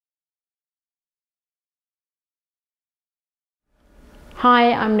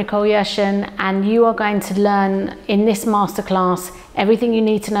Hi, I'm Nicole Yershon, and you are going to learn in this masterclass everything you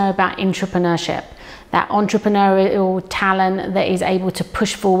need to know about intrapreneurship, that entrepreneurial talent that is able to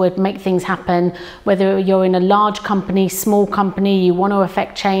push forward, make things happen. Whether you're in a large company, small company, you want to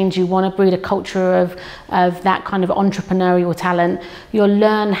affect change, you want to breed a culture of that kind of entrepreneurial talent, you'll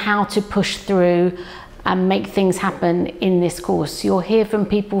learn how to push through and make things happen in this course. You'll hear from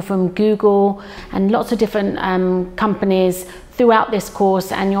people from Google and lots of different companies throughout this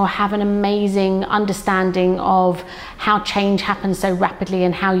course, and you'll have an amazing understanding of how change happens so rapidly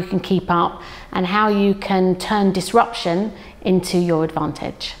and how you can keep up and how you can turn disruption into your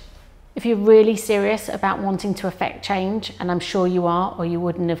advantage. If you're really serious about wanting to affect change, and I'm sure you are or you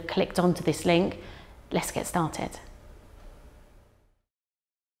wouldn't have clicked onto this link, let's get started.